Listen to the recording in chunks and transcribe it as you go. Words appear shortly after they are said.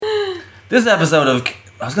This episode of,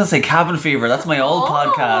 I was going to say Cabin Fever, that's my old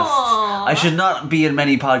podcast. I should not be in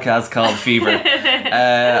many podcasts called Fever. Alright,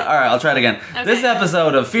 I'll try it again. Okay. This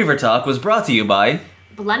episode of Fever Talk was brought to you by...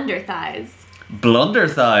 Blunder thighs. Blunder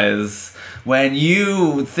thighs. When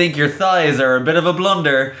you think your thighs are a bit of a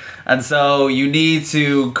blunder, and so you need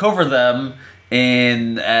to cover them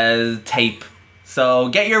in tape. So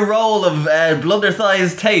get your roll of Blunder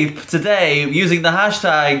Thighs tape today using the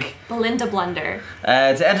hashtag Belinda Blunder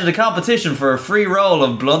to enter the competition for a free roll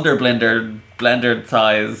of Blender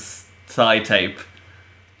Thighs thigh tape.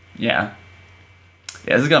 Yeah,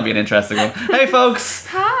 this is gonna be an interesting one. Hey folks!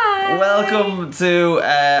 Hi! Welcome to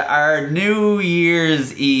our New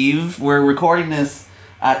Year's Eve. We're recording this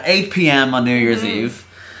at 8 p.m. on New Year's Eve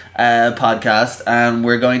podcast, and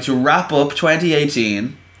we're going to wrap up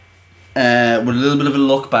 2018 with a little bit of a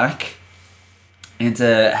look back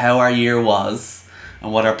into how our year was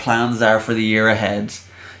and what our plans are for the year ahead,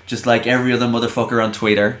 just like every other motherfucker on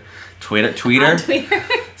Twitter.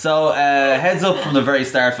 So heads up from the very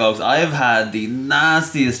start, folks. I've had the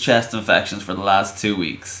nastiest chest infections for the last 2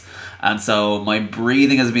 weeks, and so my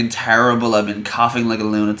breathing has been terrible. I've been coughing like a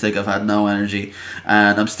lunatic. I've had no energy,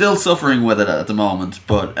 and I'm still suffering with it at the moment,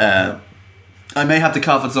 but I may have to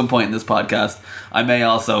cough at some point in this podcast. I may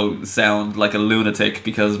also sound like a lunatic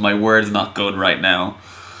because my word's not good right now.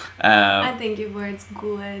 I think your word's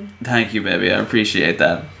good. Thank you, baby. I appreciate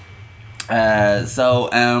that. So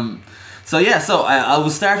I will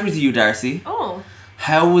start with you, Darcy. Oh.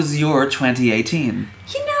 How was your 2018?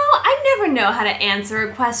 I never know how to answer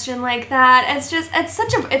a question like that.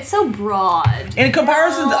 It's so broad. In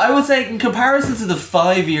comparison, I would say in comparison to the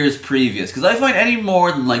 5 years previous, because I find any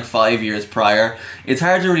more than like 5 years prior, it's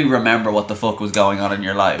hard to really remember what the fuck was going on in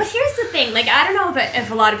your life. But here's the thing, I don't know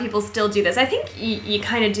if a lot of people still do this. I think you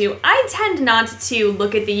kind of do. I tend not to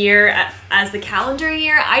look at the year as the calendar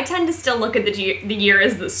year. I tend to still look at the year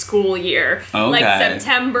as the school year. Okay.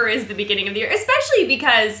 September is the beginning of the year, especially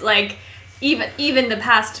because even the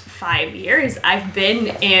past 5 years, I've been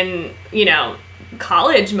in,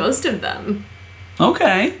 college, most of them.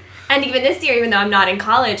 Okay. And even this year, even though I'm not in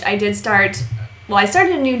college, I started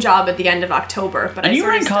a new job at the end of October. And you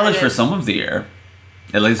were in college for some of the year.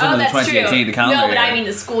 At least some of the 2018, the calendar year. No, but I mean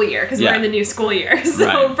the school year, because we're in the new school year.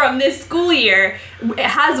 So From this school year,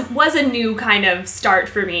 was a new kind of start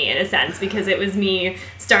for me, in a sense, because it was me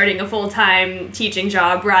starting a full-time teaching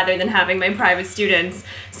job rather than having my private students.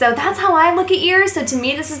 So that's how I look at years. So to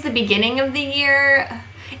me, this is the beginning of the year.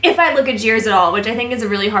 If I look at years at all, which I think is a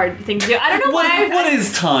really hard thing to do. I don't know why. What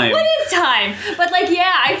is time? What is time? But I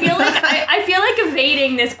feel like I feel like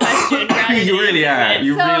evading this question. You really are.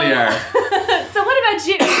 You really are. So what about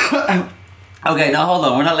you? Okay, now hold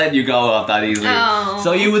on. We're not letting you go off that easily. Oh.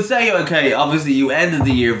 So you would say, okay, obviously you ended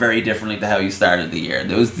the year very differently to how you started the year.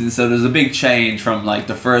 There's a big change from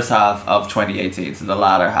the first half of 2018 to the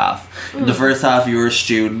latter half. In the first half, you were a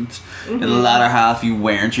student. In the latter half, you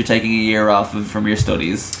weren't. You're taking a year off from your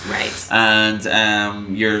studies. Right.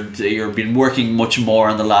 And you're been working much more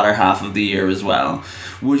in the latter half of the year as well.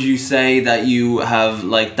 Would you say that you have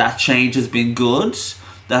that change has been good?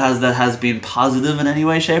 That has been positive in any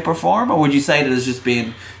way, shape, or form? Or would you say that it's just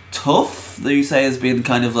been tough? That you say has been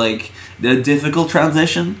kind of a difficult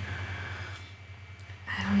transition?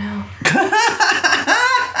 I don't know.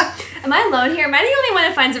 Am I alone here? Am I the only one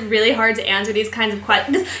that finds it really hard to answer these kinds of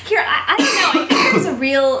questions? Here, I don't know. I think there's a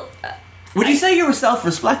real... Would you say you were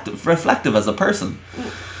self-reflective as a person?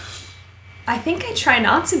 I think I try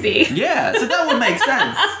not to be. Yeah, so that would make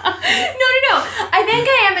sense. No. I think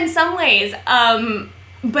I am in some ways,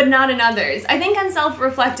 but not in others. I think I'm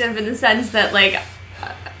self-reflective in the sense that,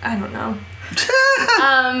 I don't know.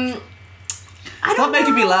 Stop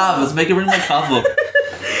making me laugh. It's making me cough up.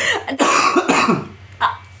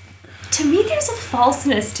 To me, there's a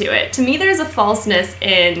falseness to it. To me, there's a falseness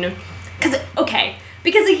in...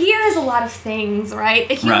 Because a year is a lot of things, right?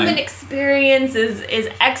 The human experience is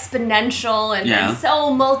exponential and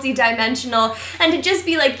so multi-dimensional. And to just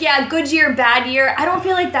be good year, bad year, I don't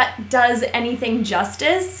feel like that does anything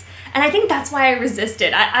justice. And I think that's why I resist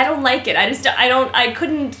it. I don't like it. I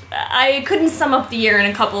couldn't sum up the year in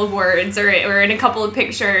a couple of words or in a couple of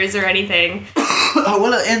pictures or anything.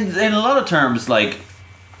 Well, in a lot of terms,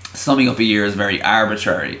 summing up a year is very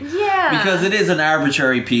arbitrary. Yeah. Because it is an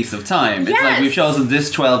arbitrary piece of time. It's we've chosen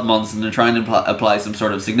this 12 months and they're trying to apply some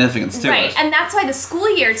sort of significance to it. Right, and that's why the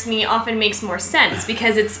school year to me often makes more sense,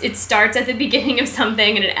 because it starts at the beginning of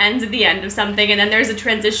something and it ends at the end of something, and then there's a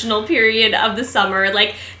transitional period of the summer.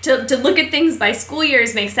 To look at things by school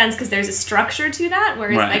years makes sense because there's a structure to that,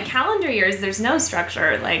 whereas by calendar years there's no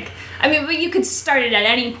structure. But you could start it at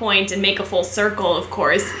any point and make a full circle, of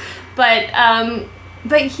course.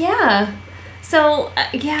 But yeah. So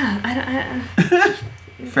yeah,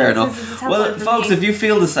 Fair enough. Well, folks, if you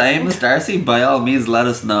feel the same as Darcy, by all means, let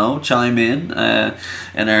us know. Chime in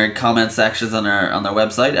our comment sections on our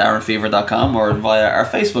website, aaronfever.com, or via our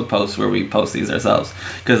Facebook posts where we post these ourselves.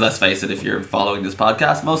 Because let's face it, if you're following this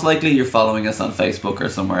podcast, most likely you're following us on Facebook or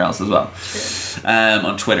somewhere else as well. True.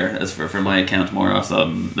 On Twitter, as for my account, more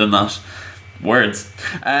often than not. Words.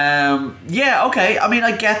 Yeah, okay. I mean,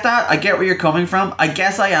 I get that. I get where you're coming from. I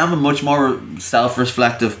guess I am a much more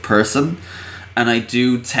self-reflective person. And I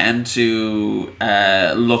do tend to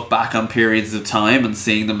look back on periods of time and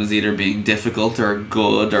seeing them as either being difficult or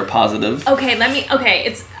good or positive.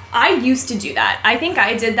 I used to do that. I think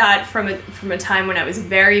I did that from a time when I was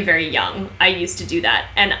very, very young. I used to do that.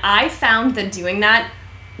 And I found that doing that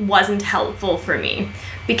wasn't helpful for me.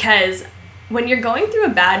 Because when you're going through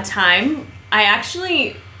a bad time, I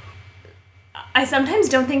sometimes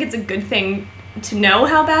don't think it's a good thing to know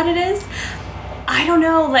how bad it is. I don't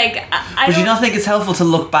know, like, But you don't think it's helpful to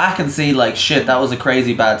look back and see, like, shit, that was a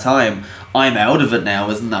crazy bad time. I'm out of it now,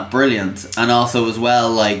 isn't that brilliant? And also, as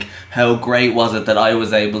well, like, how great was it that I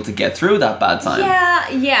was able to get through that bad time?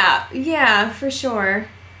 Yeah, for sure.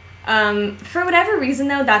 For whatever reason,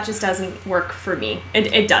 though, that just doesn't work for me.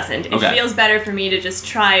 It doesn't. It feels better for me to just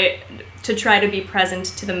try to be present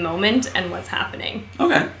to the moment and what's happening.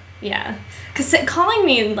 Okay. Yeah. Because calling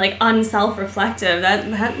me, like, unself-reflective,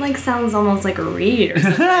 that like, sounds almost like a read or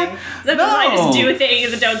something. No. I just do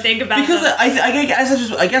things and don't think about because them.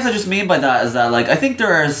 I guess I just mean by that is that, like, I think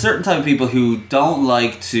there are a certain type of people who don't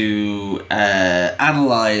like to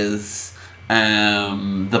analyze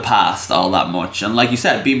the past all that much, and like you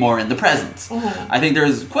said, be more in the present. Mm-hmm. I think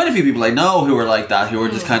there's quite a few people I know who are like that, who are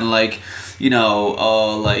just kind of like,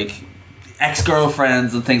 like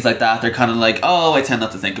ex-girlfriends and things like that. They're kind of like, I tend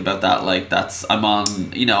not to think about that, like, I'm on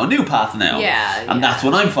a new path now, and that's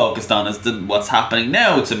what I'm focused on, is what's happening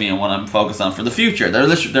now to me and what I'm focused on for the future.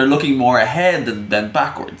 They're looking more ahead than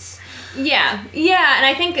backwards. Yeah, and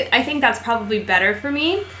I think that's probably better for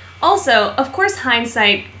me. Also, of course,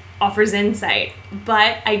 hindsight offers insight,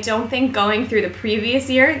 but I don't think going through the previous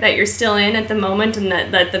year that you're still in at the moment and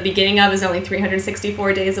that the beginning of is only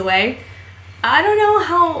 364 days away, I don't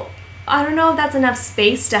know if that's enough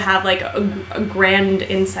space to have, like, a grand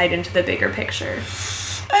insight into the bigger picture.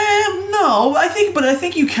 No, I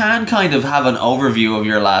think you can kind of have an overview of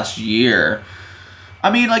your last year.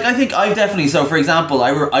 I mean, like, I think I've definitely, so for example,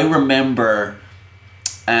 I remember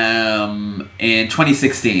in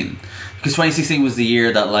 2016, because 2016 was the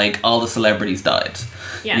year that, like, all the celebrities died.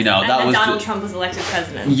 Yes, and that was Donald Trump was elected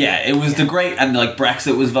president. Yeah, it was the great, and, like,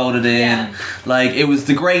 Brexit was voted in. Yeah. Like, it was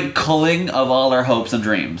the great culling of all our hopes and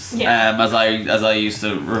dreams. Yeah. As I used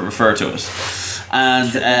to refer to it.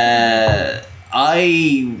 And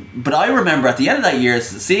I remember at the end of that year,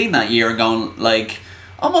 seeing that year and going, like,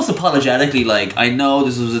 almost apologetically, like, I know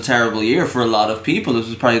this was a terrible year for a lot of people. This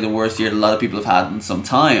was probably the worst year that a lot of people have had in some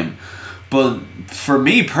time. But for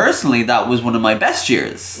me personally, that was one of my best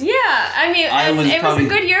years. Yeah, I mean, it was a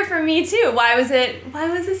good year for me too. Why was it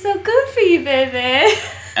so good for you, baby?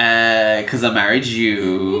 Because I married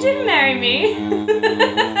you. You didn't marry me.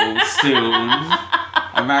 Soon.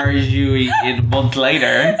 I married you a month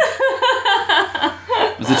later.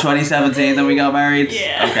 Was it 2017 that we got married?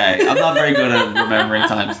 Yeah. Okay, I'm not very good at remembering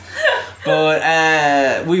times. But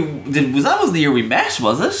that wasn't the year we met,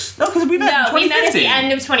 was it? No, because we met in 2015. No, we met at the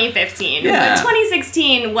end of 2015. Yeah. But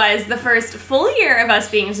 2016 was the first full year of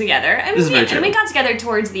us being together. I mean, and we got together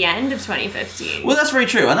towards the end of 2015. Well, that's very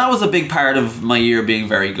true, and that was a big part of my year being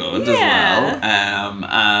very good as well.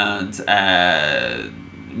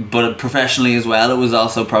 But professionally as well, it was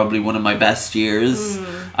also probably one of my best years.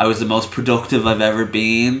 I was the most productive I've ever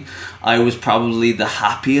been. I was probably the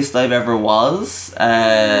happiest I've ever was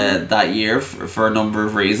that year for a number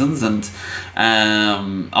of reasons, and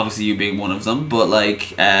obviously you being one of them. But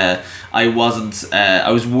like I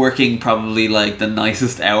was working probably like the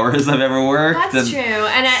nicest hours I've ever worked. That's true,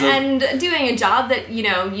 and doing a job that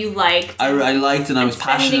you liked. I liked and I was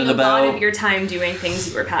passionate about. Spending a lot of your time doing things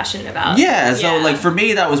you were passionate about. Yeah, so like for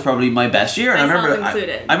me that was probably my best year, and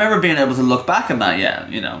I remember being able to look back on that. Yeah,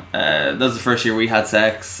 that was the first year we had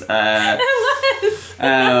sex. It was.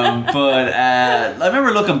 But I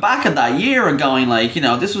remember looking back at that year and going like,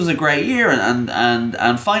 this was a great year,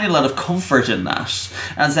 and finding a lot of comfort in that,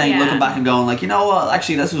 and saying, looking back and going like,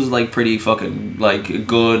 actually this was like pretty fucking like a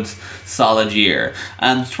good solid year.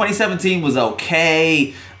 And 2017 was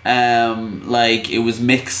okay. Like it was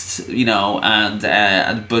mixed, but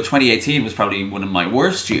 2018 was probably one of my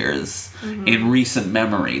worst years in recent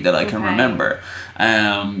memory that I can remember.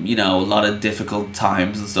 You know, a lot of difficult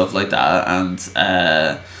times and stuff like that,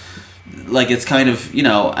 and like it's kind of, you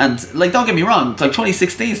know, and like don't get me wrong, like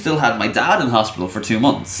 2016 still had my dad in hospital for 2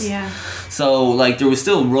 months. Yeah. So like there was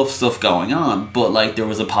still rough stuff going on, but like there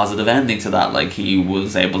was a positive ending to that. Like he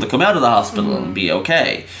was able to come out of the hospital and be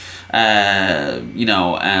okay. You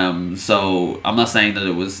know, so I'm not saying that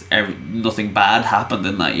it was nothing bad happened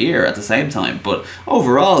in that year at the same time, but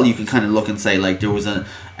overall you can kind of look and say like there was a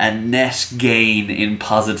net gain in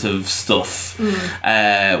positive stuff,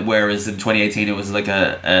 whereas in 2018 it was like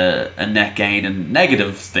a net gain in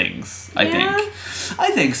negative things.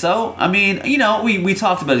 I think so. I mean, you know, we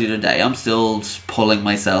talked about it the other day. I'm still pulling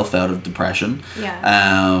myself out of depression. Yeah.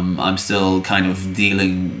 I'm still kind of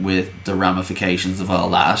dealing with the ramifications of all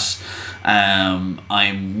that.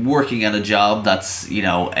 I'm working at a job that's, you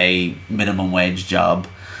know, a minimum wage job.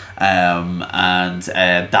 And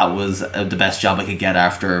that was the best job I could get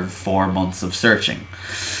after 4 months of searching.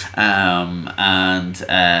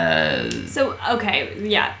 So, okay,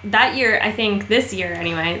 yeah, that year, I think this year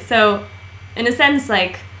anyway, so in a sense,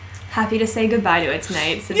 like, happy to say goodbye to it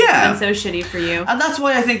tonight since it's been so shitty for you. And that's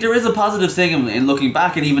why I think there is a positive thing in looking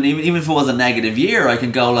back, and even if it was a negative year, I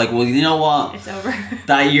can go like, well, you know what? It's over.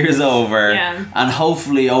 That year's over. Yeah. And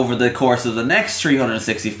hopefully over the course of the next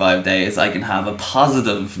 365 days, I can have a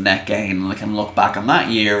positive net gain, and I can look back on that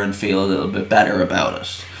year and feel a little bit better about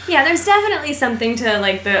it. Yeah, there's definitely something to,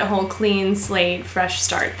 like, the whole clean slate, fresh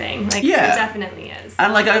start thing. Like, yeah. It definitely is.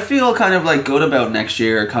 And, like, I feel kind of, like, good about next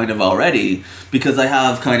year kind of already, because I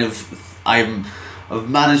have kind of, I've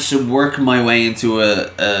managed to work my way into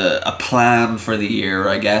a plan for the year,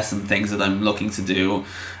 I guess, and things that I'm looking to do.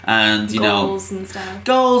 And, you know... Goals and stuff.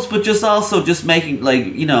 Goals, but just also just making, like,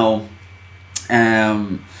 you know...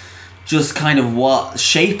 just kind of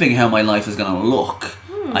shaping how my life is going to look,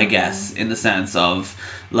 I guess, in the sense of...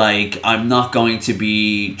 Like, I'm not going to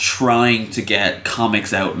be trying to get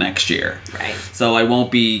comics out next year. Right. So I won't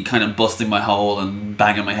be kind of busting my hole and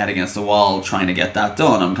banging my head against the wall trying to get that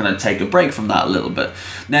done. I'm going to take a break from that a little bit.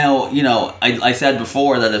 Now, you know, I said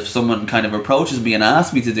before that if someone kind of approaches me and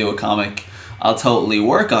asks me to do a comic, I'll totally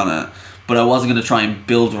work on it. But I wasn't going to try and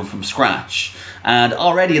build one from scratch. And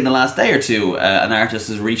already in the last day or two, an artist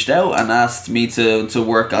has reached out and asked me to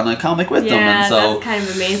work on a comic with them. And so that's kind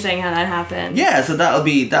of amazing how that happened. Yeah, so that'll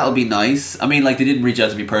be nice. I mean, like, they didn't reach out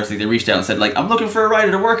to me personally. They reached out and said, like, I'm looking for a writer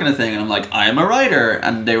to work on a thing. And I'm like, I am a writer.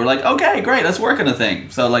 And they were like, okay, great, let's work on a thing.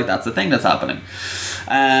 So, like, that's the thing that's happening.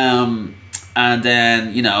 And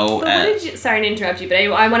then, you know... But what did you... Sorry to interrupt you, but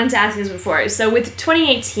I wanted to ask you this before. So with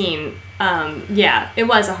 2018, yeah, it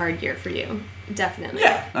was a hard year for you. Definitely.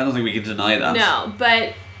 Yeah, I don't think we can deny that. No,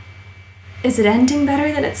 but is it ending better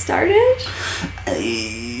than it started?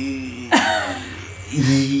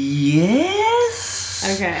 Yes.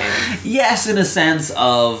 Okay. Yes, in a sense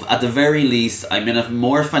of, at the very least, I'm in a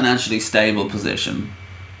more financially stable position.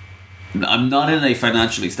 I'm not in a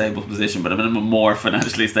financially stable position, but I'm in a more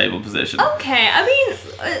financially stable position. Okay, I mean,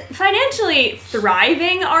 financially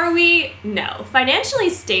thriving, are we? No. Financially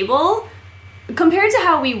stable... Compared to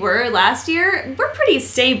how we were last year, we're pretty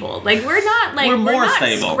stable. Like, we're not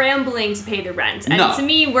stable. Scrambling to pay the rent. And to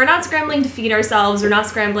me, we're not scrambling to feed ourselves. We're not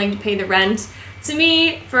scrambling to pay the rent. To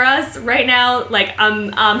me, for us right now, like,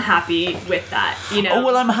 I'm happy with that, you know. Oh,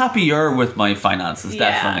 well, I'm happier with my finances,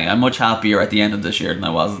 definitely. I'm much happier at the end of this year than I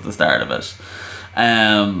was at the start of it.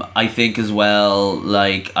 I think as well,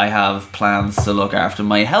 like, I have plans to look after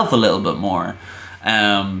my health a little bit more.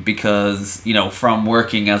 Because, you know, from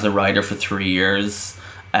working as a writer for 3 years,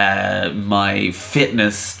 my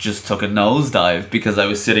fitness just took a nosedive because I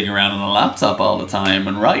was sitting around on a laptop all the time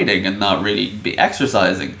and writing and not really be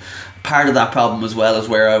exercising. Part of that problem as well is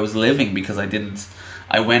where I was living, because I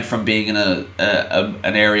went from being in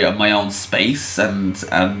an area of my own space and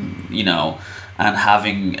you know, and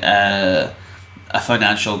having a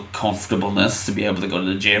financial comfortableness to be able to go to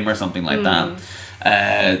the gym or something like that.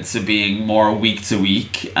 To being more week to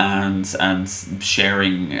week and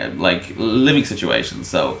sharing like living situations.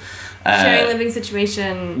 So sharing living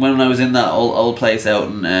situation. When I was in that old place out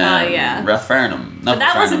in Rathfarnham. But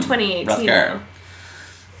that wasn't 2018.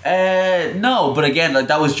 No, but again, like,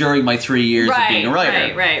 that was during my 3 years of being a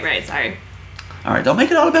writer. Right. Sorry. All right, don't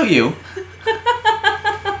make it all about you.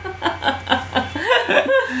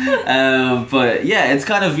 But yeah, it's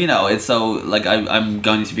kind of, you know, it's so, like, I'm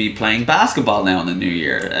going to be playing basketball now in the new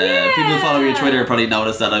year. People who follow me on Twitter probably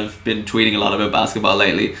noticed that I've been tweeting a lot about basketball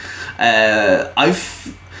lately.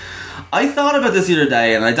 I thought about this the other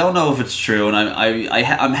day, and I don't know if it's true, and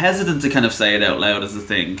I'm hesitant to kind of say it out loud as a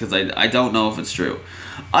thing, because I don't know if it's true.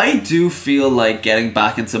 I do feel like getting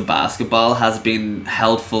back into basketball has been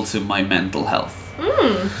helpful to my mental health.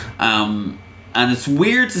 And it's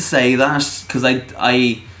weird to say that because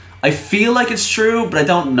I feel like it's true, but I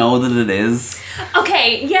don't know that it is.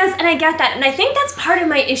 Okay, yes, and I get that. And I think that's part of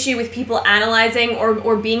my issue with people analyzing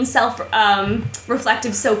or being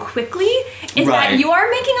self-reflective so quickly is that you are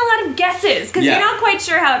making a lot of guesses because you're not quite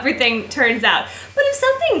sure how everything turns out. But if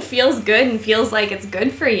something feels good and feels like it's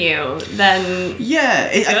good for you, then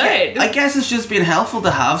good. I guess it's just been helpful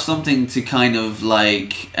to have something to kind of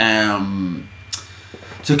like to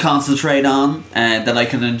concentrate on that I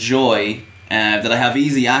can enjoy. That I have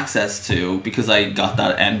easy access to because I got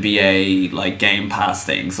that NBA like Game Pass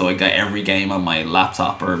thing, so I got every game on my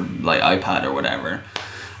laptop or like iPad or whatever,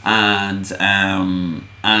 and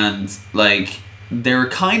like they're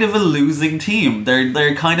kind of a losing team.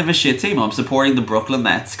 They're kind of a shit team. I'm supporting the Brooklyn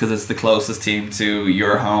Nets because it's the closest team to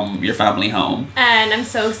your family home. And I'm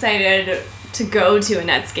so excited to go to a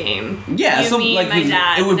Nets game. Yeah, me, and my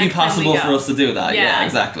dad, it would be possible for us to do that. Yeah,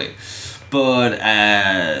 exactly. But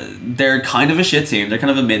they're kind of a shit team. They're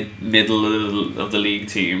kind of a middle of the league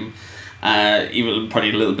team, even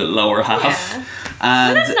probably a little bit lower half. Yeah.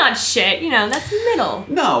 And but that's not shit, that's middle.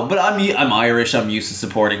 No, but I'm Irish. I'm used to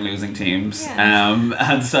supporting losing teams,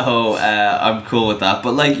 and so I'm cool with that.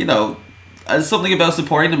 But like something about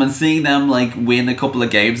supporting them and seeing them like win a couple of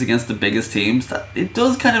games against the biggest teams, that it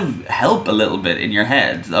does kind of help a little bit in your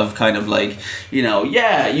head of kind of like you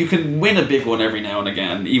can win a big one every now and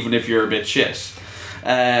again even if you're a bit shit, so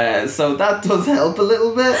that does help a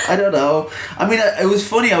little bit. I don't know, I mean it was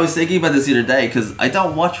funny, I was thinking about this the other day because I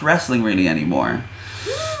don't watch wrestling really anymore.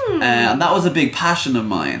 And that was a big passion of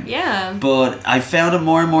mine, but I found it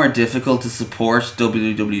more and more difficult to support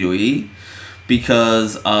WWE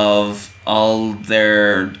because of all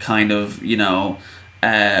their kind of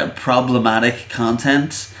problematic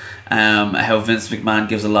content, how Vince McMahon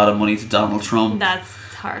gives a lot of money to Donald Trump. That's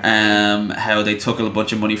hard. How they took a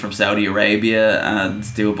bunch of money from Saudi Arabia and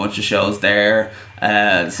do a bunch of shows there.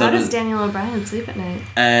 How does Daniel O'Brien sleep at night?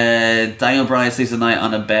 Daniel O'Brien sleeps at night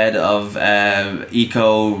on a bed of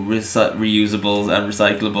reusable and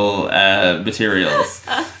recyclable materials.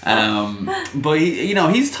 But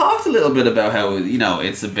he's talked a little bit about how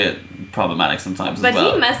it's a bit problematic sometimes but as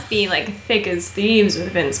well. He must be like thick as thieves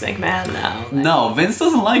with Vince McMahon though. No, Vince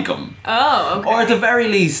doesn't like him. Oh, okay. Or at the very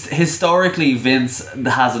least, historically, Vince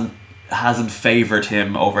hasn't favored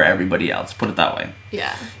him over everybody else. Put it that way.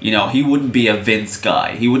 Yeah. He wouldn't be a Vince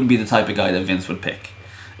guy. He wouldn't be the type of guy that Vince would pick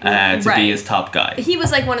to be his top guy. He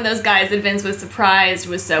was like one of those guys that Vince was surprised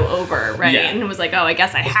was so over, right? Yeah. And was like, oh, I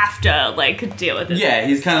guess I have to like deal with this. Yeah,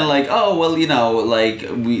 he's kind of like, oh well,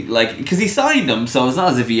 because he signed him, so it's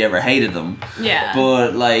not as if he ever hated him. Yeah.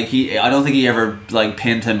 But I don't think he ever like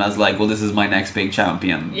pinned him as like, well, this is my next big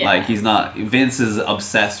champion. Yeah. Like he's not. Vince is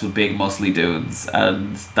obsessed with big muscly dudes,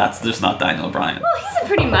 and that's just not Daniel Bryan. Well, he's a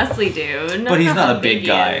pretty muscly dude. But he's not a big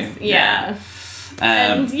guy. Yeah.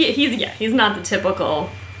 And he's not the typical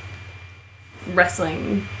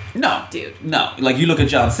wrestling dude. No, like you look at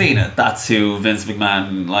John Cena, that's who Vince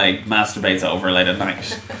McMahon like masturbates over late at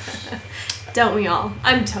night. Don't we all?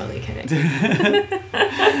 I'm totally kidding. So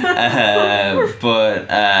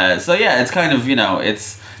yeah, it's kind of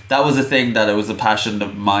that was a thing that it was a passion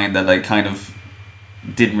of mine that I kind of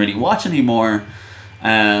didn't really watch anymore,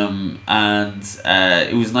 and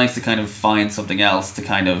it was nice to kind of find something else to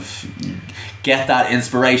kind of get that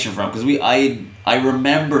inspiration from, because I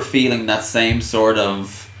remember feeling that same sort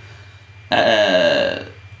of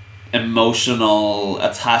emotional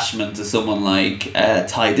attachment to someone like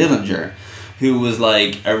Ty Dillinger, who was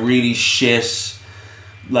like a really shit,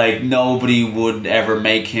 like nobody would ever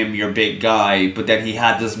make him your big guy, but then he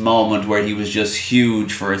had this moment where he was just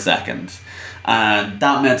huge for a second. And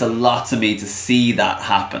that meant a lot to me to see that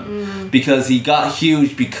happen, because he got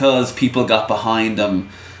huge because people got behind him.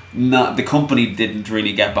 Not the company didn't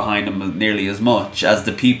really get behind him nearly as much as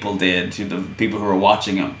the people did, to the people who were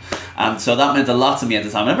watching him, and so that meant a lot to me at the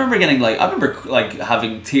time. I remember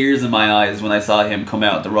having tears in my eyes when I saw him come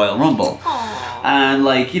out at the Royal Rumble. Aww. And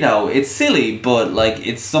it's silly, but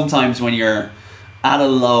it's sometimes when you're at a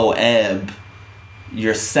low ebb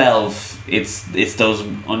yourself, it's those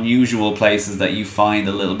unusual places that you find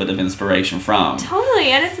a little bit of inspiration from.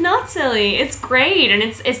 Totally, and it's not silly. It's great, and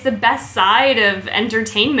it's the best side of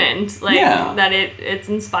entertainment. That it's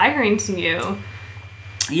inspiring to you.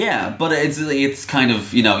 Yeah, but it's kind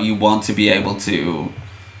of you want to be able to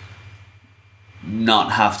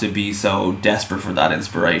not have to be so desperate for that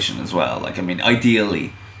inspiration as well.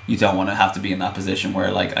 Ideally, you don't want to have to be in that position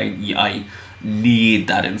where I need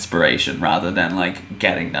that inspiration rather than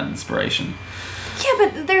getting that inspiration. Yeah,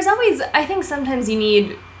 but there's always, I think sometimes you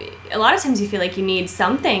need a lot of times you feel like you need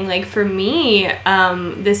something. Like for me,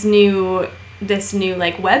 this new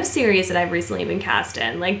like web series that I've recently been cast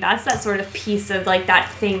in, like that's that sort of piece of like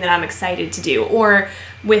that thing that I'm excited to do. Or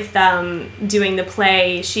with doing the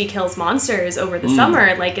play She Kills Monsters over the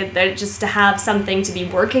summer, like just to have something to be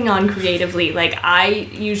working on creatively. Like I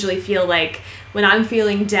usually feel like when I'm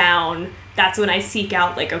feeling down, that's when I seek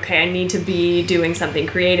out, like, okay, I need to be doing something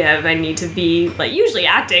creative. I need to be, like, usually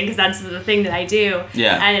acting, because that's the thing that I do.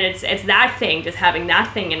 Yeah. And it's that thing, just having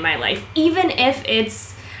that thing in my life. Even if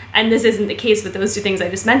it's, and this isn't the case with those two things I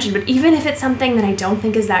just mentioned, but even if it's something that I don't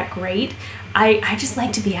think is that great, I just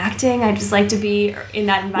like to be acting. I just like to be in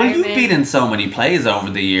that environment. Well, you've been in so many plays over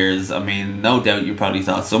the years. I mean, no doubt you probably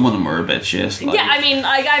thought some of them were a bit shit. Like. Yeah, I mean,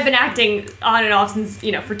 like, I've been acting on and off since,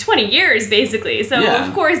 for 20 years, basically. So,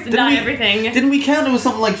 of course, everything. Didn't we count it was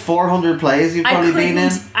something like 400 plays you've probably been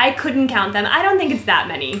in? I couldn't count them. I don't think it's that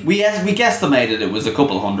many. We guesstimated it was a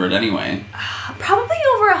couple hundred anyway. Probably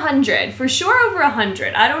over 100. For sure over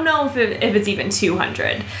 100. I don't know if it's even 200.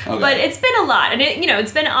 Okay. But it's been a lot. And,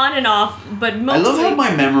 it's been on and off. But mostly, I love how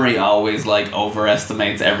my memory always like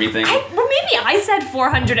overestimates everything. Maybe I said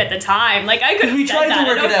 400 at the time. Like I could. We tried to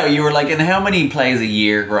work it out. You were like, in how many plays a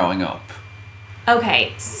year growing up?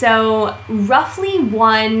 Okay, so roughly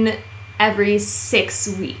one every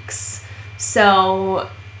 6 weeks. So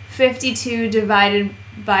 52 divided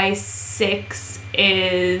by 6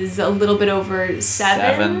 is a little bit over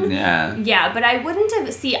 7. Yeah. Yeah, but I wouldn't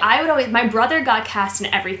have... See, I would always... My brother got cast in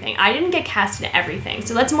everything. I didn't get cast in everything.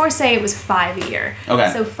 So let's more say it was 5 a year.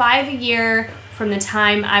 Okay. So 5 a year from the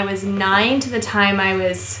time I was 9 to the time I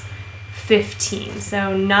was 15.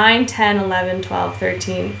 So 9, 10, 11, 12,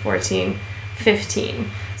 13, 14,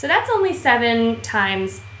 15. So that's only 7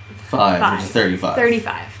 times 5, which is 35.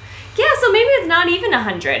 35. Yeah, so maybe it's not even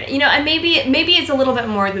 100, and maybe it's a little bit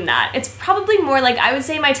more than that. It's probably more like, I would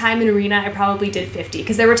say my time in arena, I probably did 50,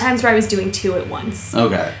 because there were times where I was doing 2 at once.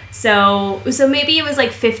 Okay. So maybe it was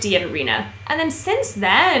like 50 at arena. And then since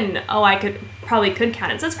then, I probably could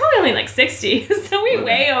count it. So it's probably only like 60. So we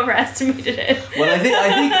way overestimated it. Well,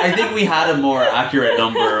 I think we had a more accurate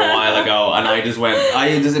number a while ago, and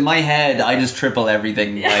in my head, I just triple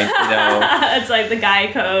everything, like, It's like the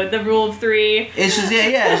guy code, the rule of 3. It's just,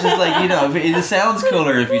 it's just like, it just sounds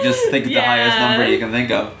cooler if you just think of the highest number you can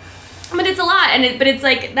think of. But it's a lot, but it's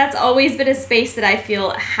like, that's always been a space that I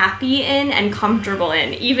feel happy in and comfortable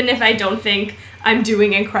in, even if I don't think I'm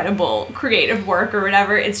doing incredible creative work or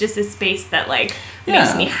whatever. It's just a space that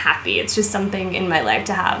makes me happy. It's just something in my life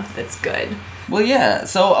to have that's good. Well, yeah.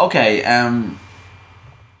 So okay.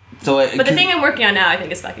 But the thing I'm working on now, I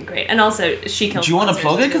think, is fucking great. And also, She Kills Monsters. Do you want to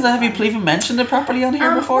plug it? Because have you even mentioned it properly on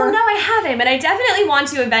here before? Well, no, I haven't, but I definitely want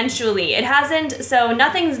to eventually. It hasn't, so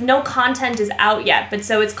no content is out yet, but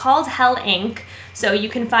so it's called Hell Inc. So you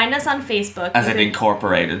can find us on Facebook. As in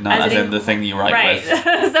incorporated, not as in the thing you write with.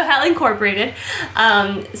 Right. So Hell Incorporated.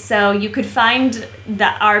 So you could find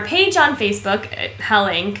our page on Facebook, Hell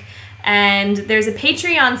Inc., and there's a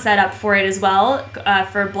Patreon set up for it as well,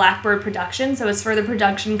 for Blackbird Production. So it's for the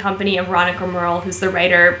production company of Ronica Merle, who's the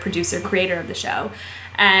writer, producer, creator of the show.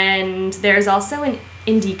 And there's also an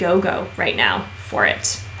Indiegogo right now for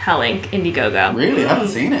it. Hell Inc. Indiegogo. Really? I haven't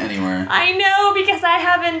seen it anywhere. I know, because I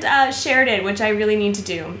haven't shared it, which I really need to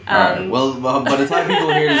do. Alright, well, by the time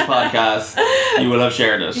people hear this podcast, you will have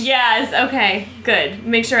shared it. Yes, okay, good.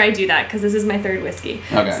 Make sure I do that, because this is my 3rd whiskey.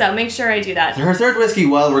 Okay. So make sure I do that. Her 3rd whiskey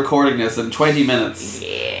while recording this in 20 minutes.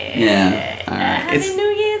 Yeah. Alright. Happy New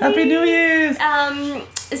Year's. Happy New Year's.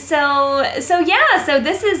 So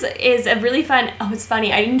this is a really fun... Oh, it's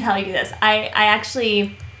funny, I didn't tell you this. I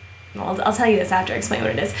actually... Well, I'll tell you this after I explain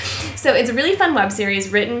what it is. So it's a really fun web series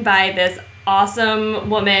written by this awesome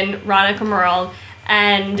woman, Ronica Merle,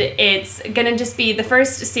 and it's gonna just be, the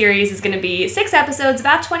first series is gonna be 6 episodes,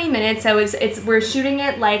 about 20 minutes. So we're shooting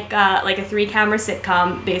it like a 3-camera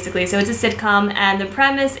sitcom, basically. So it's a sitcom, and the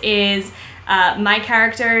premise is my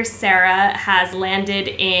character, Sarah, has landed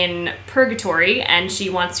in purgatory, and she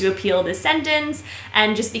wants to appeal this sentence,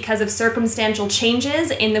 and just because of circumstantial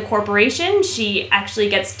changes in the corporation, she actually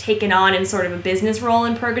gets taken on in sort of a business role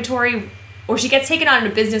in purgatory, or she gets taken on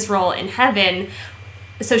in a business role in heaven.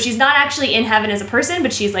 So she's not actually in heaven as a person,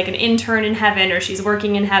 but she's like an intern in heaven, or she's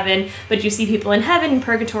working in heaven, but you see people in heaven,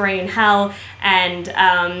 purgatory, and hell, and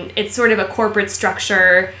it's sort of a corporate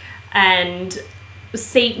structure, and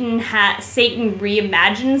Satan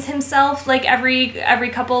reimagines himself like every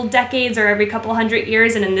couple decades or every couple 100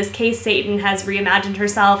 years, and in this case Satan has reimagined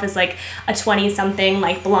herself as like a 20-something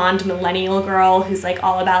like blonde millennial girl who's like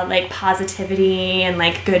all about like positivity and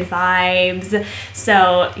like good vibes.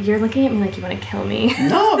 So you're looking at me like you want to kill me.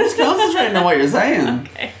 No, I'm just concentrating on what you're saying.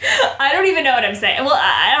 Okay. I don't even know what I'm saying. Well,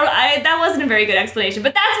 that wasn't a very good explanation,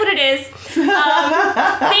 but that's what it is.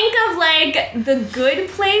 Think of like The Good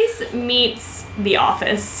Place meets The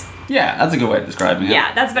Office. Yeah, that's a good way of describing it.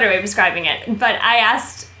 Yeah, that's a better way of describing it. But I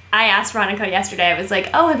asked Veronica yesterday, I was like,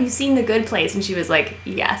 oh, have you seen The Good Place? And she was like,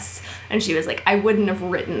 yes. And she was like, I wouldn't have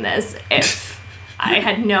written this if I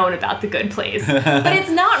had known about The Good Place. But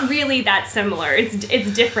it's not really that similar. It's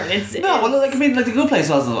different. The Good Place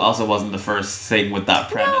also wasn't the first thing with that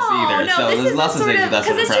premise either. No, so there's lots of things with that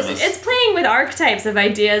sort of premise. It's playing with archetypes of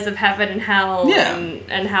ideas of heaven and hell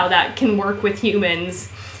and how that can work with humans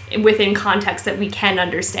within context that we can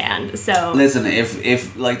understand. So listen,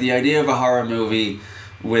 if like the idea of a horror movie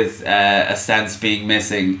with a sense being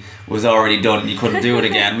missing was already done and you couldn't do it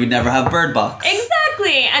again, we'd never have Bird Box.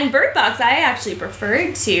 Exactly. And Bird Box I actually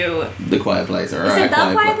preferred to The Quiet Place. Or is it The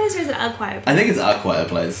Quiet Place or is it A Quiet Place? I think it's A Quiet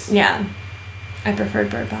Place. Yeah. I preferred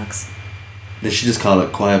Bird Box. They should just call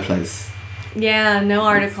it Quiet Place. Yeah, no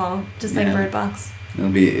article. Just like Bird Box.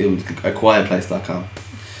 It would aquietplace.com.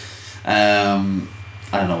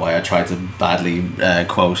 I don't know why I tried to badly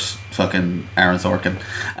quote fucking Aaron Sorkin.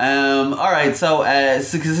 Alright, so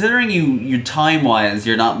considering you time-wise,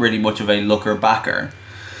 you're not really much of a looker-backer,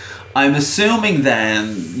 I'm assuming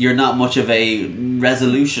then you're not much of a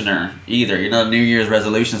resolutioner either. You're not a New Year's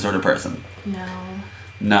resolution sort of person.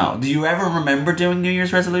 No. Do you ever remember doing New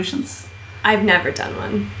Year's resolutions? I've never done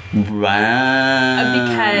one. Wow.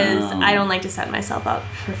 Because I don't like to set myself up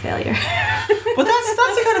for failure. But that's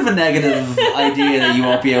a kind of a negative idea that you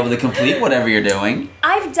won't be able to complete whatever you're doing.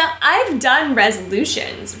 I've done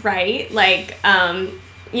resolutions, right? Like,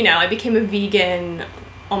 I became a vegan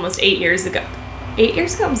almost 8 years ago. 8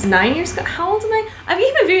 years ago? Almost 9 years ago? How old am I? I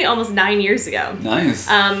became a vegan almost 9 years ago. Nice.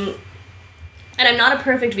 And I'm not a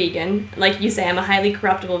perfect vegan. Like you say, I'm a highly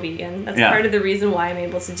corruptible vegan. That's part of the reason why I'm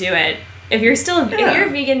able to do it. If you're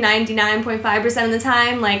vegan 99.5% of the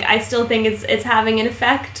time, like I still think it's having an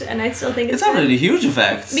effect, and I still think it's having a huge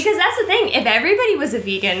effect. Because that's the thing. If everybody was a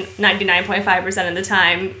vegan 99.5% of the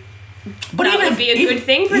time, but that would be a good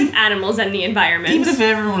thing for animals and the environment. Even if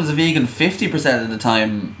everyone was a vegan 50% of the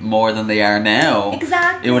time more than they are now,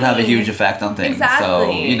 exactly, it would have a huge effect on things.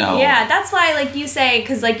 Exactly. So, yeah, that's why, like you say,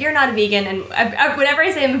 because like you're not a vegan, and whenever I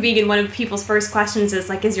say I'm a vegan, one of people's first questions is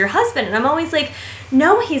like, "Is your husband?" And I'm always like,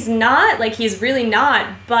 "No, he's not. Like, he's really not.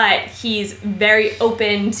 But he's very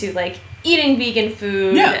open to like eating vegan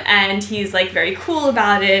food, and he's like very cool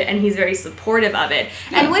about it, and he's very supportive of it."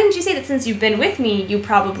 And wouldn't you say that since you've been with me, you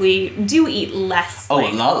probably do eat less? A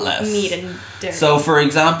lot less meat and dairy. So, for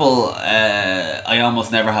example, I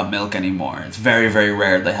almost never have milk anymore. It's very, very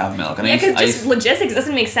rare that I have milk. And because logistics, it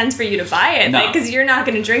doesn't make sense for you to buy it, because you're not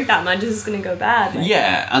going to drink that much. It's just going to go bad. Like.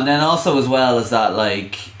 Yeah, and then also as well as that,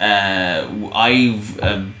 like I've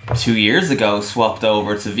 2 years ago swapped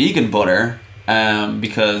over to vegan butter.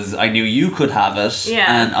 Because I knew you could have it,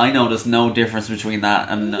 and I noticed no difference between that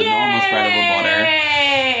and normal spreadable butter.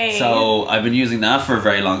 So I've been using that for a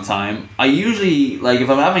very long time. I usually, like, if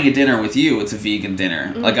I'm having a dinner with you, it's a vegan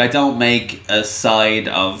dinner. Like, I don't make a side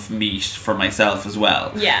of meat for myself as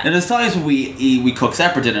well. Yeah. And there's times when we cook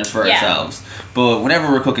separate dinners for ourselves. But whenever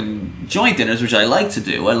we're cooking joint dinners, which I like to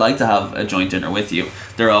do, I like to have a joint dinner with you.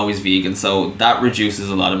 They're always vegan, so that reduces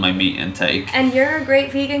a lot of my meat intake. And you're a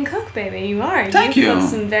great vegan cook, baby. You are. Thank you. You cook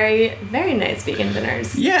some very, very nice vegan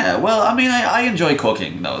dinners. Yeah, well, I mean, I enjoy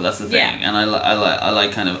cooking, though. That's the thing. And I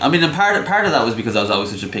like kind of... I mean, and part of that was because I was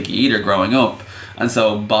always such a picky eater growing up. And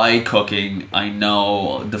so by cooking, I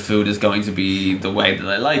know the food is going to be the way that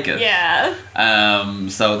I like it. Yeah.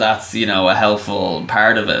 So that's, a helpful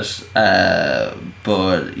part of it.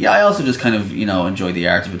 But yeah, I also just kind of, enjoy the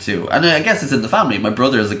art of it too. And I guess it's in the family. My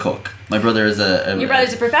brother is a cook. My brother is your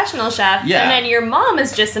brother's a professional chef. Yeah. And then your mom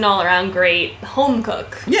is just an all-around great home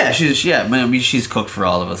cook. Yeah, she's cooked for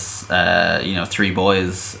all of us, 3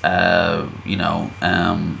 boys,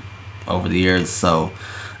 over the years. So,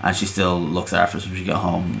 and she still looks after us when we go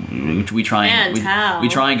home. We try and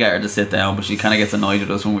get her to sit down, but she kind of gets annoyed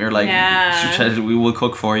with us when we're like, we will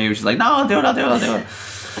cook for you. She's like, no, I'll do it.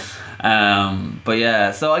 But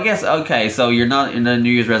yeah, so I guess, okay, so you're not in a New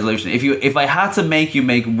Year's resolution. If I had to make you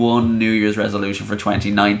make one New Year's resolution for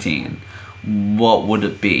 2019, what would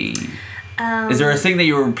it be? Is there a thing that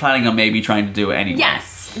you were planning on maybe trying to do anyway?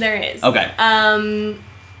 Yes, there is. Okay.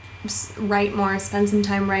 Write more, spend some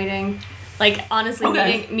time writing. Like, honestly,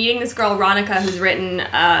 meeting this girl, Ronica, who's written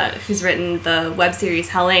the web series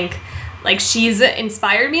Hell Inc., like, she's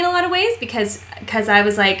inspired me in a lot of ways because I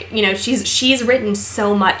was like, she's written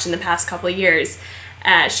so much in the past couple of years.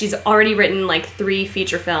 She's already written like 3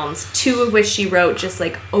 feature films, 2 of which she wrote just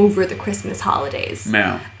like over the Christmas holidays.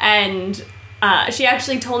 Yeah. And She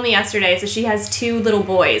actually told me yesterday, so she has 2 little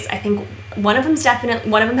boys. I think one of them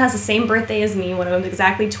has the same birthday as me. One of them's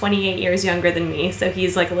exactly 28 years younger than me, so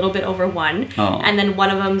he's like a little bit over 1. Oh. And then one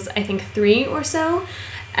of them's, I think, 3 or so.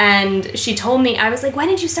 And she told me, I was like, when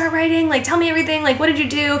did you start writing? Like, tell me everything. Like, what did you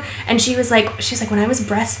do? And she was like, when I was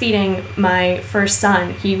breastfeeding my first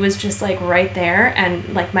son, he was just like right there.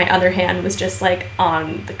 And like my other hand was just like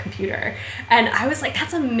on the computer. And I was like,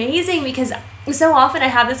 that's amazing, because so often I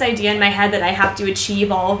have this idea in my head that I have to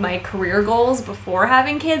achieve all of my career goals before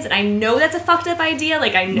having kids. And I know that's a fucked up idea.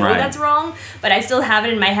 Like, I know that's wrong, but I still have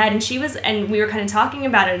it in my head. And we were kind of talking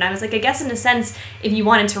about it. And I was like, I guess in a sense, if you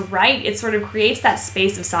wanted to write, it sort of creates that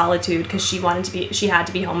space of solitude, because she had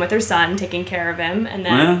to be home with her son, taking care of him. And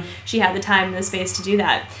then she had the time and the space to do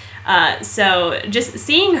that. So just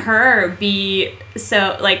seeing her be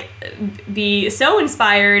so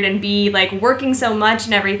inspired and be like working so much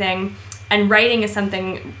and everything, and writing is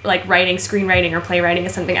something like screenwriting or playwriting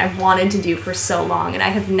is something I've wanted to do for so long, and I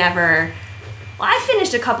have never. Well, I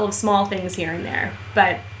finished a couple of small things here and there,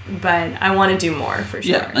 but I want to do more for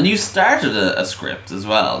sure. Yeah, and you started a script as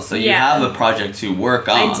well, so you have a project to work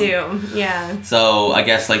on. I do, yeah. So I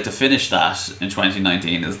guess like to finish that in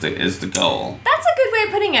 2019 is the goal. That's a good way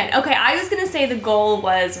of putting it. Okay, I was gonna say the goal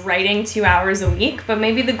was writing 2 hours a week, but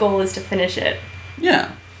maybe the goal is to finish it.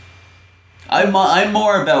 Yeah. I'm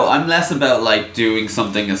less about like doing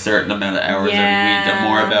something a certain amount of hours every week. I'm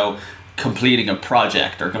more about completing a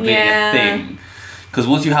project or completing a thing. Because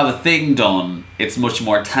once you have a thing done, it's much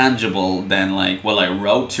more tangible than like, well, I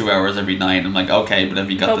wrote 2 hours every night. I'm like, okay, but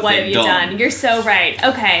have you got the thing done? But what have you done? You're so right.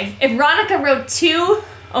 Okay, if Ronica wrote 2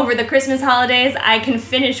 over the Christmas holidays, I can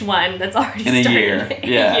finish one that's already started. In a year.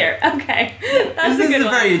 In a year. Okay, that's a good one. This is a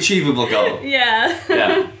very achievable goal.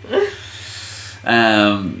 Yeah.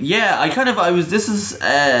 I've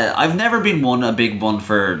never been a big one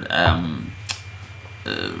for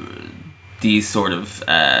these sort of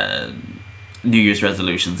New Year's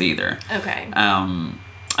resolutions either. Okay.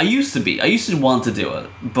 I used to want to do it,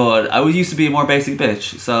 but I used to be a more basic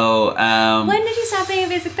bitch. So when did you stop being a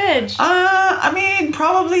basic bitch? I mean,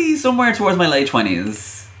 probably somewhere towards my late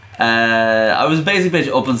 20s. I was a basic bitch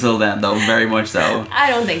up until then, though, very much so.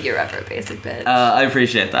 I don't think you're ever a basic bitch. I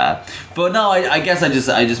appreciate that, but no, I guess I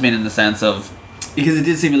just mean in the sense of, because it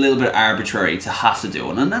did seem a little bit arbitrary to have to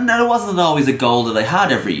do it, and then it wasn't always a goal that I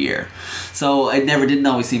had every year, so it didn't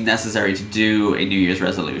always seem necessary to do a New Year's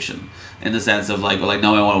resolution. In the sense of like, well, I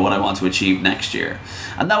know what I want to achieve next year.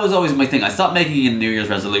 And that was always my thing. I stopped making a New Year's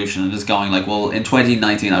resolution and just going like, well, in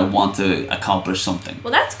 2019 I want to accomplish something.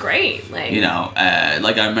 Well, that's great. Like, you know,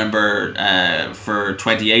 like I remember for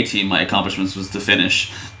 2018 my accomplishments was to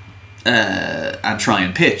finish and try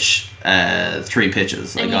and pitch 3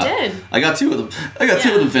 pitches. And you did. I got 2 of them.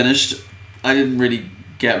 Two of them finished. I didn't really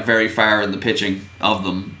get very far in the pitching of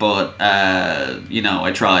them, but you know,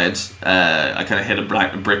 I tried. I kind of hit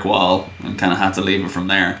a brick wall and kind of had to leave it from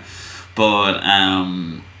there. But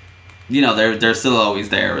you know, they're still always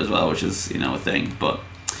there as well, which is, you know, a thing. But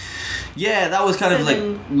yeah, that was kind of like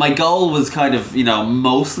my goal was kind of, you know,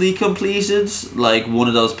 mostly completed. Like one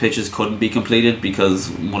of those pitches couldn't be completed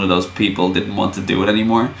because one of those people didn't want to do it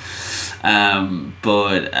anymore. They were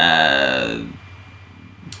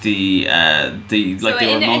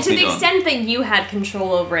mostly to the extent that you had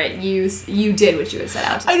control over it, you did what you had set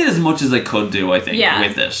out to do. I did as much as I could do, I think,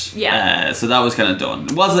 with it. Yeah. So that was kind of done.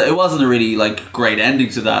 It wasn't a really like great ending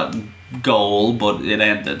to that goal, but it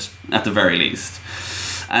ended at the very least.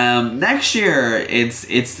 Next year,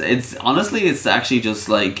 it's honestly, it's actually just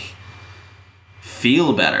like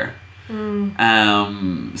feel better.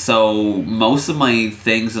 So most of my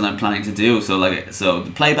things that I'm planning to do, so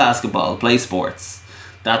play basketball, play sports.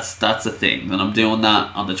 That's a thing, and I'm doing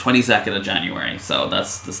that on the 22nd of January. So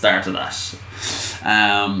that's the start of that.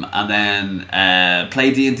 And then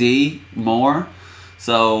play D&D more.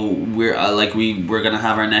 So we're gonna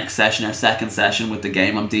have our next session, our second session with the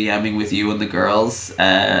game I'm DMing with you and the girls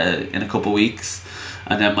in a couple weeks.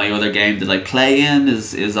 And then my other game that I play in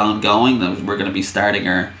is ongoing. We're gonna be starting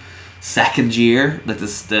our second year.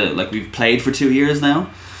 We've played for 2 years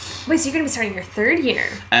now. Wait, so you're going to be starting your 3rd year?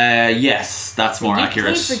 Yes, that's more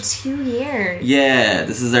accurate. You played for 2 years. Yeah,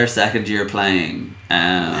 this is our 2nd year playing.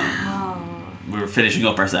 Wow. We're finishing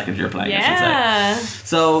up our 2nd year playing, yeah. I should say.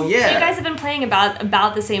 So, yeah. So you guys have been playing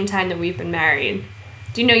about the same time that we've been married.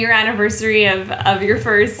 Do you know your anniversary of your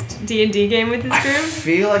first D&D game with this group? I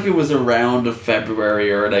feel like it was around a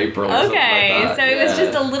February or an April or something like that. So it was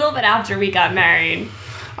just a little bit after we got married.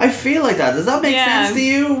 I feel like that. Does that make sense to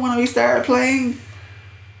you when we started playing?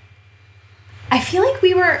 I feel like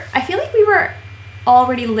we were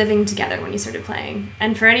already living together when you started playing.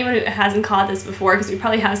 And for anyone who hasn't caught this before, because we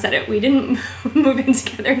probably have said it, we didn't move in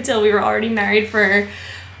together until we were already married for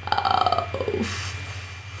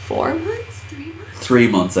 4 months, 3 months. 3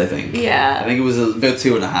 months, I think. Yeah. I think it was about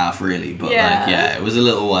 2.5, really. But it was a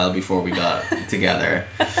little while before we got together.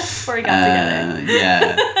 Before we got together.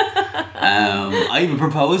 Yeah. I even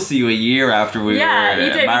proposed to you a year after we were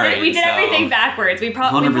married. We did everything backwards. We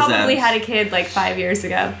probably had a kid like 5 years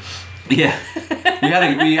ago. Yeah,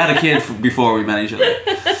 we had a kid before we met each other.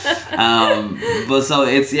 But so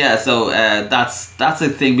it's that's a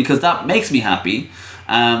thing, because that makes me happy.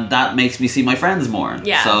 That makes me see my friends more.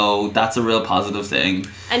 Yeah. So that's a real positive thing.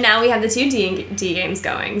 And now we have the 2 D games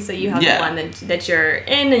going. So you have the one that you're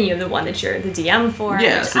in, and you have the one that you're the DM for.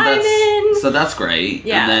 Yeah. So that's great.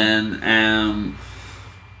 Yeah. And then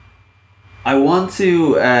I want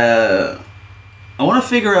to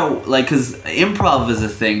figure out, like, because improv is a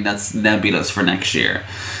thing that's nebulous for next year.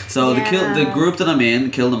 So the group that I'm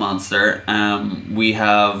in, Kill the Monster, we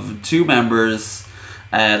have 2 members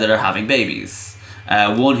that are having babies.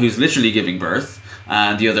 One who's literally giving birth,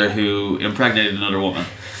 and the other who impregnated another woman.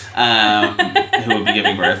 Who will be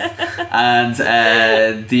giving birth, and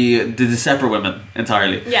the separate women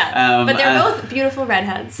entirely. Yeah, but they're both beautiful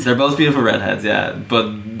redheads. They're both beautiful redheads, yeah. But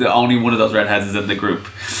only one of those redheads is in the group.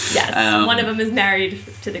 Yes, one of them is married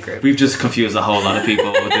to the group. We've just confused a whole lot of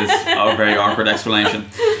people with this very awkward explanation.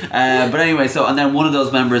 But anyway, and then one of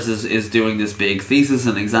those members is doing this big thesis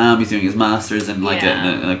and exam. He's doing his master's in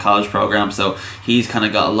a college program, so he's kind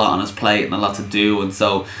of got a lot on his plate and a lot to do. And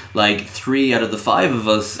so, like, 3 out of the 5 of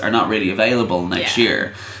us are not really available next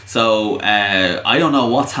year. So I don't know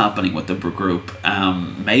what's happening with the group.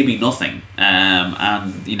 Maybe nothing.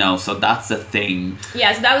 And so that's a thing.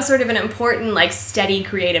 Yeah, so that was sort of an important, like, steady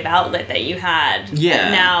creative outlet that you had. Yeah.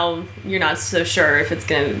 Now you're not so sure if it's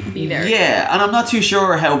going to be there. Yeah, and I'm not too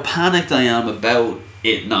sure how panicked I am about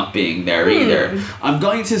it not being there either. I'm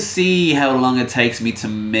going to see how long it takes me to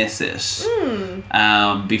miss it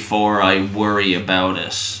before I worry about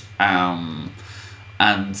it.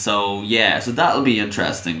 And so that'll be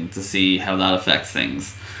interesting to see how that affects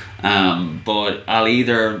things. But I'll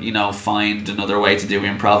either, find another way to do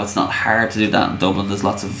improv. It's not hard to do that in Dublin. There's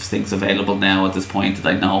lots of things available now at this point that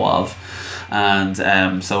I know of. And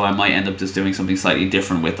so I might end up just doing something slightly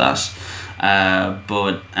different with that.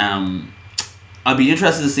 But I'd be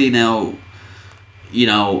interested to see now,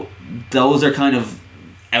 those are kind of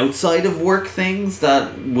outside of work things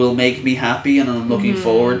that will make me happy and I'm looking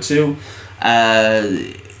forward to.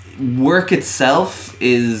 Work itself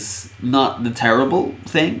is not the terrible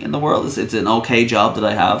thing in the world. It's an okay job that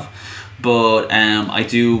I have, but I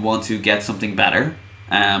do want to get something better,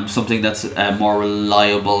 something that's more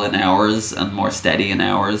reliable in hours and more steady in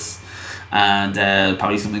hours, and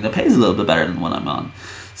probably something that pays a little bit better than what I'm on.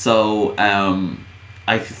 So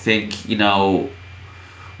I think,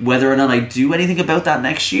 whether or not I do anything about that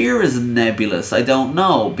next year is nebulous. I don't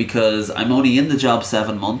know, because I'm only in the job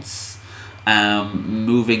 7 months.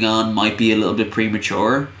 Moving on might be a little bit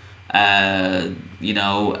premature, because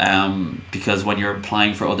when you're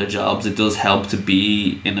applying for other jobs, it does help to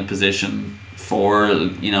be in a position for, a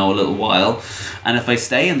little while. And if I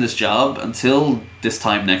stay in this job until this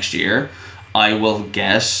time next year, I will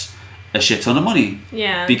get a shit ton of money.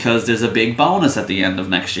 Yeah. Because there's a big bonus at the end of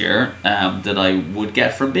next year that I would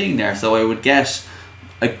get from being there. So I would get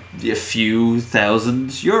a few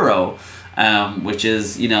 €1,000. Which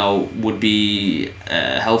is, would be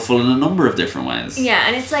helpful in a number of different ways. Yeah,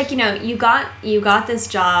 and it's like, you got this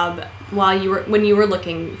job when you were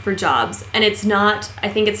looking for jobs, and I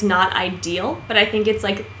think it's not ideal, but I think it's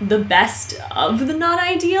like the best of the not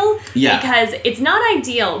ideal. Yeah. Because it's not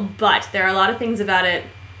ideal, but there are a lot of things about it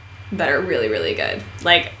that are really, really good.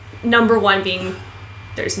 Like, number 1 being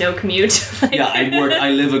there's no commute. I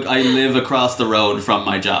live across the road from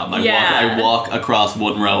my job. I walk across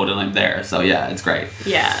one road and I'm there. So yeah, it's great.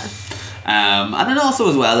 Yeah. And then also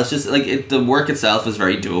as well, it's just like the work itself is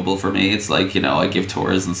very doable for me. It's like, I give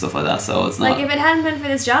tours and stuff like that, so it's not... Like, if it hadn't been for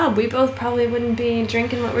this job, we both probably wouldn't be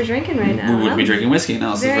drinking what we're drinking right now. We wouldn't be drinking whiskey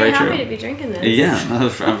now, so very true. Very happy to be drinking this. Yeah,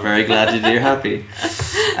 I'm very glad you're happy.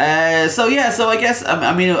 So I guess,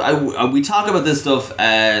 we talk about this stuff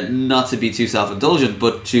not to be too self-indulgent,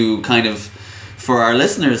 but to kind of, for our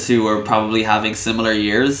listeners who are probably having similar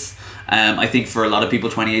years... I think for a lot of people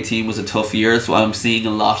 2018 was a tough year, so I'm seeing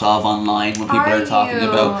a lot of online when people are talking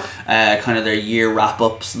about kind of their year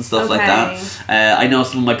wrap-ups and stuff like that. I know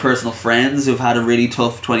some of my personal friends who've had a really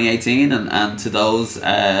tough 2018, and to those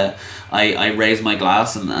I raise my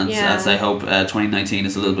glass and Yeah. say, hope 2019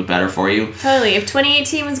 is a little bit better for you. Totally. If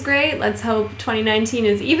 2018 was great, let's hope 2019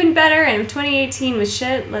 is even better. And if 2018 was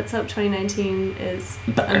shit, let's hope 2019 is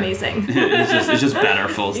Better. amazing. it's just better,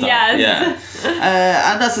 full stop. Yes.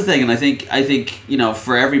 Yeah. And that's the thing, and I think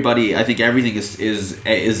for everybody, I think everything is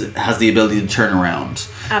has the ability to turn around.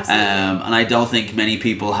 Absolutely. And I don't think many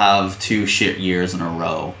people have 2 shit years in a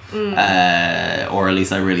row, or at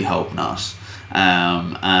least I really hope not.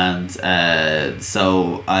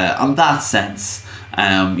 So on that sense,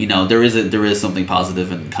 there is something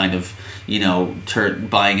positive in kind of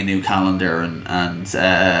buying a new calendar and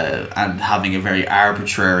having a very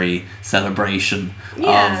arbitrary celebration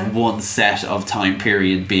of one set of time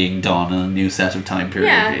period being done and a new set of time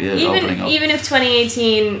period opening up. Even if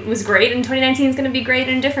 2018 was great and 2019 is going to be great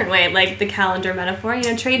in a different way, like the calendar metaphor,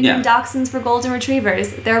 trading in dachshunds for golden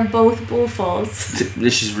retrievers. They're both bullfuls.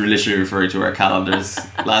 This is literally referring to our calendars.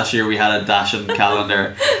 Last year we had a dachshund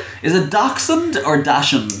calendar. Is it dachshund or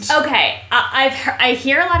dachshund? Okay, I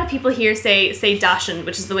hear a lot of people here say dachshund,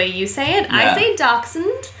 which is the way you say it. Yeah. I say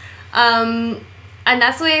dachshund, and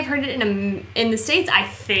that's the way I've heard it in the States, I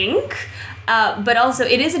think. But also,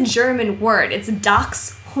 it is a German word. It's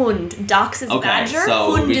Dachshund. Dachs is badger.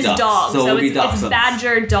 So Hund is dog. So it's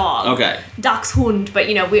badger dog. Okay. Dachshund, but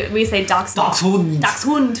we say dachshund.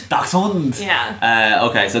 Dachshund. Dachshund. Yeah.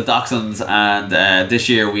 Okay, so dachshunds, and this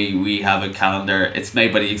year we have a calendar. It's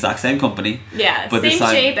made by the exact same company. Yeah. But same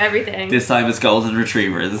shape, everything. This time it's golden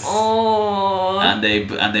retrievers. Oh. And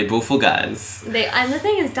they bullful guys. And the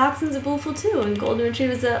thing is, dachshunds are bullful too, and golden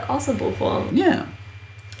retrievers are also bullful. Yeah.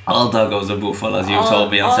 All doggos are bullful, as you've told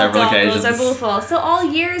me on several occasions. All doggos are bullful. So all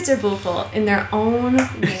years are bullful in their own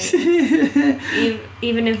ways.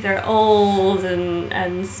 Even if they're old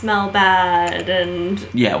and smell bad and...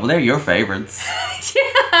 Yeah, well, they're your favourites.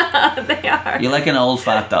 Yeah, they are. You like an old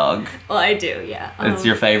fat dog. Well, I do, yeah. It's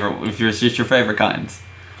your favourite. It's your favourite kind.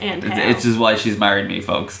 And it's just why she's married me,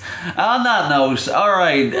 folks. On that note,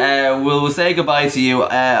 alright, we'll say goodbye to you.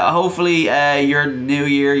 Hopefully your new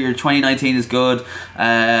year, your 2019 is good.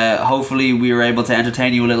 Hopefully we were able to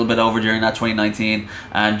entertain you a little bit over during that 2019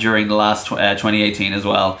 and during the last 2018 as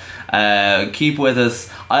well. Keep with us.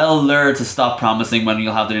 I'll learn to stop promising when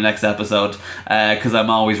you'll have the next episode, because I'm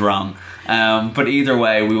always wrong. But either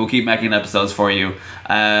way, we will keep making episodes for you.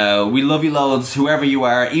 We love you loads, whoever you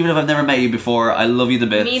are. Even if I've never met you before, I love you the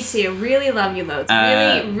bits. Me too. Really love you loads.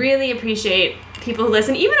 Really appreciate people who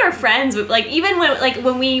listen. Even our friends. Even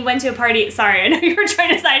when we went to a party. Sorry, I know you were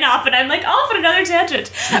trying to sign off, and I'm like off on another tangent.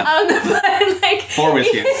 But 4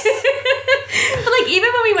 whiskeys. But even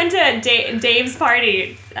when we went to Dave's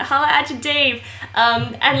party, holla at you, Dave.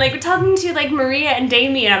 And talking to Maria and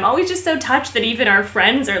Damien, I'm always just so touched that even our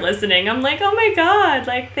friends are listening. I'm like, oh my god,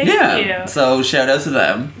 thank you. So shout out to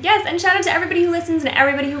them. Yes, and shout out to everybody who listens and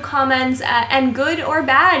everybody who comments, and good or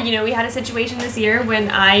bad. We had a situation this year when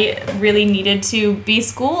I really needed to be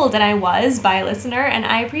schooled, and I was by a listener, and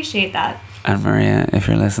I appreciate that. And Maria, if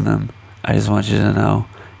you're listening, I just want you to know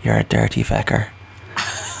you're a dirty fecker.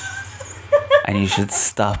 And you should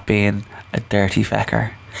stop being a dirty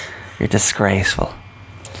fecker. You're disgraceful.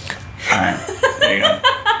 Alright, there you go.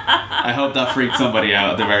 I hope that freaked somebody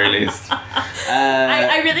out at the very least.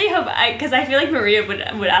 I really hope, because I feel like Maria would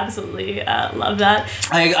absolutely love that.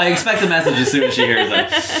 I expect a message as soon as she hears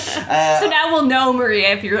it. So now we'll know,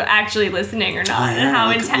 Maria, if you're actually listening or not, and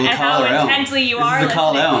how intently you are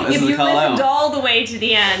listening. If you listened all the way to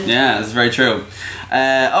the end. Yeah, that's very true.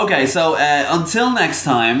 Okay, so until next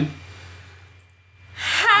time.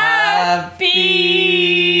 Happy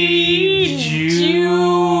Jews.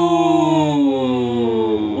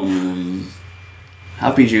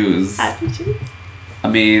 Happy Jews. Happy Jews.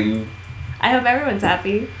 I hope everyone's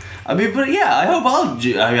happy. But yeah, I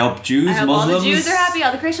hope Jews, Muslims. All the Jews are happy.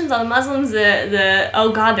 All the Christians, all the Muslims.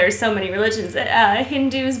 Oh God, there's so many religions.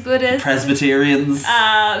 Hindus, Buddhists, Presbyterians.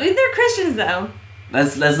 They're Christians though.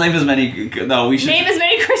 Let's name as many. No, we should name as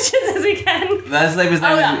many Christians as we can. Let's name as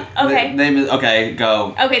many. Okay. Okay,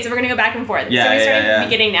 go. Okay, so we're gonna go back and forth. Yeah, so we're starting at the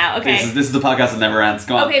beginning now. Okay. This is the podcast that never ends.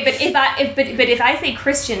 Go on. Okay, but if I say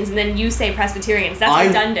Christians and then you say Presbyterians, that's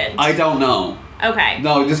redundant. I don't know. Okay.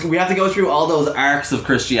 No, we have to go through all those arcs of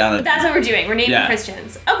Christianity. That's what we're doing. We're naming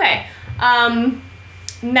Christians. Okay.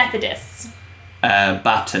 Methodists.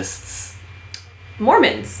 Baptists.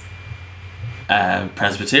 Mormons.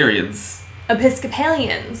 Presbyterians.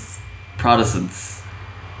 Episcopalians. Protestants.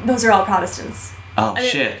 Those are all Protestants. Oh,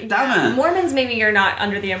 shit. Damn it. Mormons, maybe you're not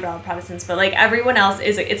under the umbrella of Protestants, but everyone else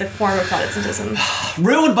it's a form of Protestantism.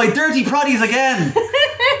 Ruined by dirty proddies again!